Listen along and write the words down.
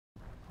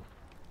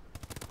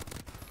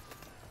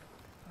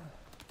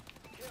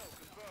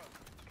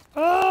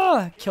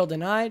Oh, kill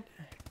denied.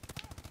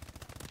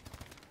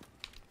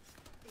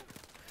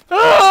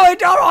 Oh,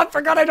 I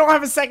forgot I don't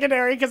have a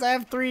secondary because I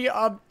have three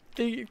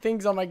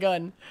things on my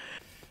gun.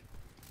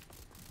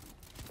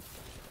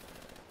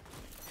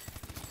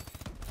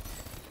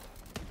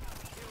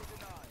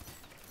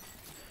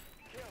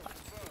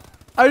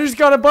 I just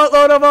got a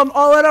buttload of them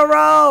all in a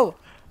row.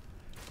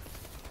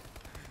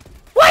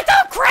 What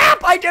the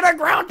crap? I did a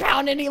ground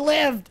pound and he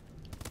lived.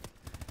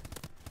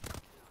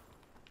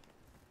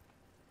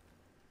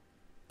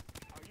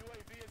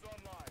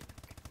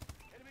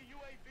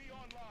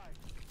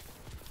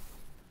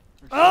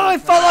 Oh, I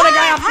fell on a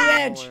guy off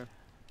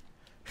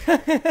the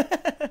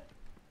edge.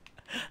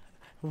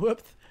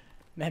 Whoops.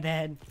 My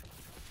bad.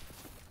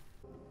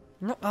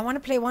 No, I want to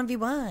play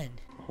 1v1.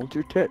 Hold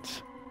your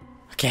tits.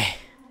 Okay.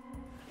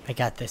 I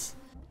got this.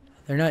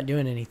 They're not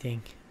doing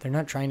anything. They're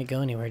not trying to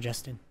go anywhere,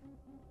 Justin.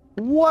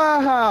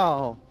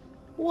 Wow!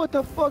 What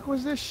the fuck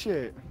was this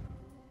shit?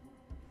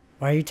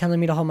 Why are you telling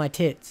me to hold my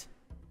tits?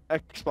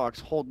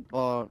 Xbox, hold,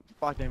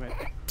 fuck damn it.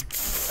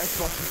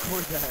 Xbox,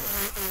 record that.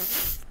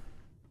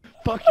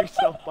 Fuck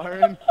yourself,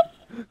 Byron.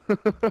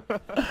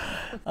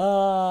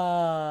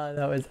 Oh,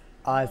 that was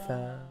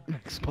awesome.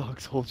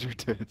 Xbox, hold your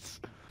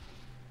tits.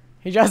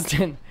 Hey,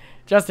 Justin.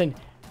 Justin.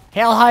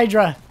 Hail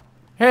Hydra.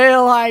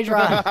 Hail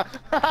Hydra.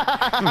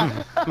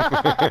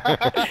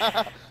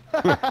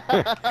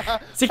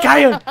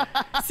 Sikayon.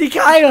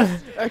 Sikayon.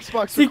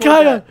 Xbox,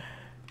 record that.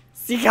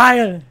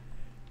 Sikayon.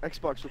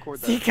 Xbox,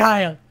 record that.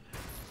 Sikayon.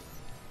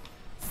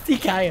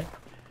 Sikayon.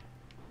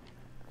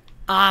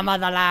 I'm on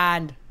the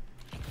land.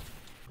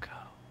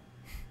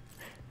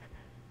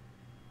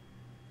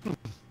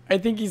 I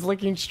think he's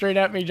looking straight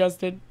at me,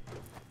 Justin.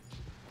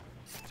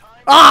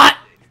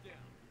 Ah!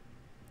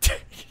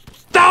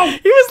 No!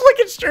 He was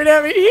looking straight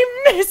at me. He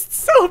missed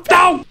so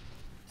bad.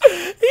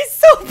 He's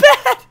so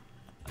bad.